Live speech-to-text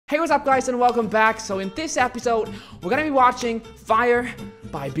Hey, what's up guys and welcome back. So in this episode, we're gonna be watching Fire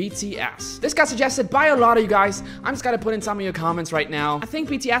by BTS. This got suggested by a lot of you guys. I'm just gonna put in some of your comments right now. I think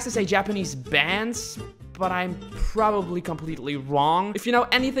BTS is a Japanese band, but I'm probably completely wrong. If you know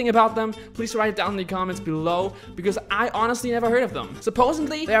anything about them, please write it down in the comments below, because I honestly never heard of them.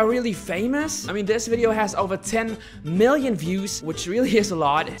 Supposedly, they are really famous. I mean, this video has over 10 million views, which really is a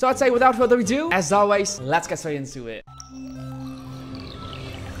lot. So I'd say without further ado, as always, let's get straight into it.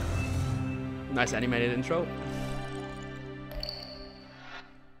 Nice animated intro.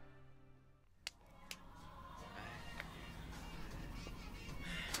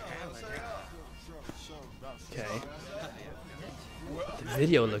 Okay. The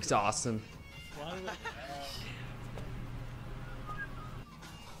video looks awesome.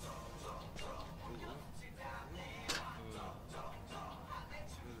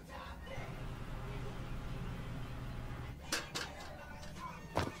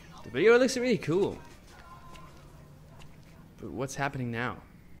 The video looks really cool. But what's happening now?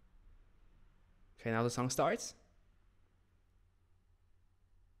 Okay, now the song starts.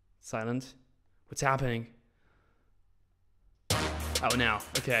 Silent. What's happening? Oh, now.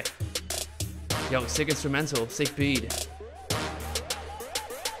 Okay. Yo, sick instrumental. Sick beat.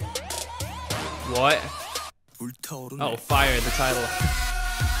 What? Oh, Fire, the title.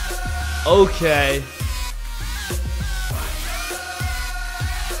 Okay.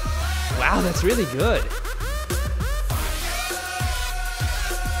 Wow, that's really good.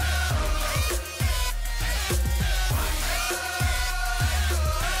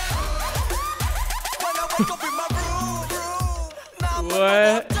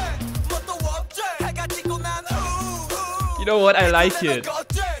 What? You know what? I like it.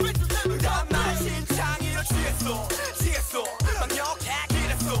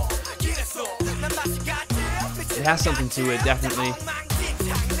 It has something to it, definitely.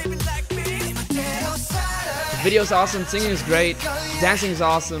 The video's awesome, singing is great, dancing is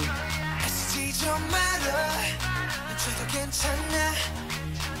awesome.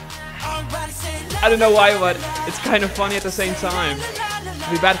 I don't know why, but it's kind of funny at the same time.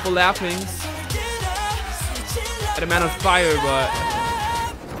 Be bad for laughing at a man on fire, but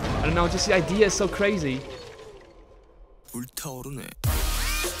I don't know, just the idea is so crazy. 불타오르네.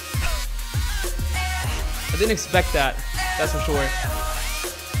 I didn't expect that, that's for sure.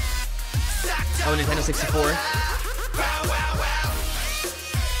 Oh, Nintendo 64.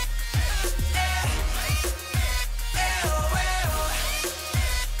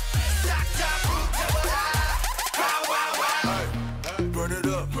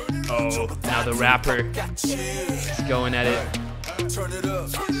 Oh, now the rapper is going at it.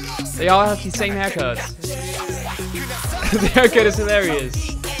 They all have the same haircuts. The haircut is hilarious.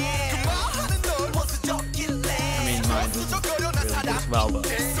 I mean, mine doesn't really do as well, but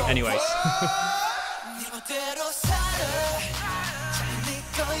anyways.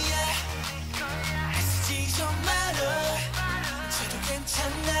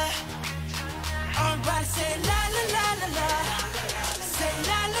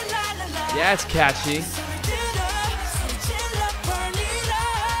 Yeah, it's catchy.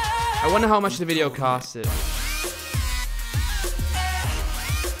 I wonder how much the video costed.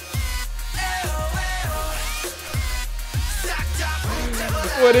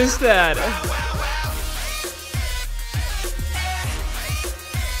 What is that?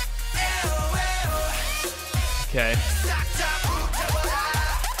 Okay.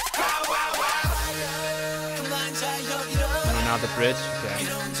 Oh, now the bridge. Okay.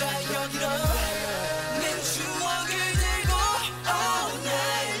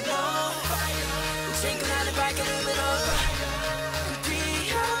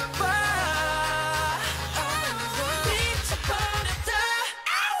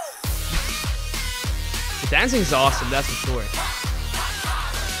 The dancing's awesome, that's for sure.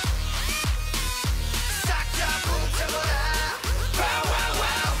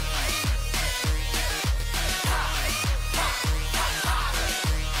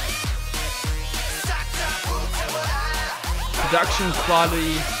 Production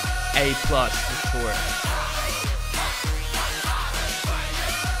quality A+ for sure.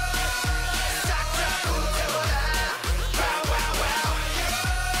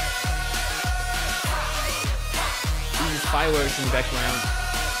 Fireworks in the background.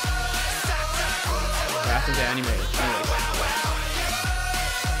 Yeah, I think they animated. Anyways.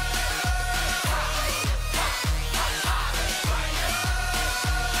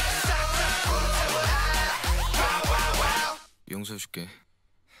 용서해줄게.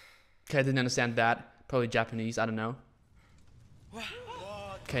 Okay, I didn't understand that. Probably Japanese, I don't know.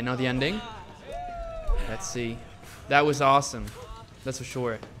 Okay, now the ending. Let's see. That was awesome. That's for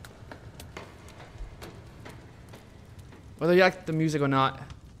sure. Whether you like the music or not.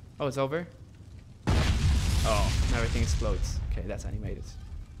 Oh, it's over? Oh, and everything explodes. Okay, that's animated.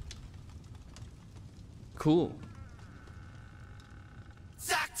 Cool.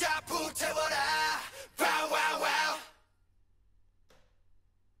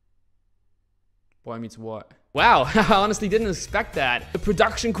 Boy meets what? Wow, I honestly didn't expect that. The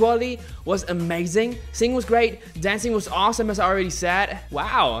production quality was amazing. Singing was great. Dancing was awesome, as I already said.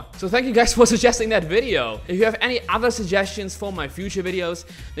 Wow. So thank you guys for suggesting that video. If you have any other suggestions for my future videos,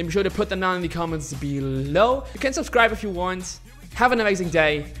 then be sure to put them down in the comments below. You can subscribe if you want. Have an amazing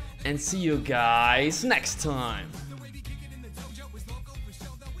day, and see you guys next time.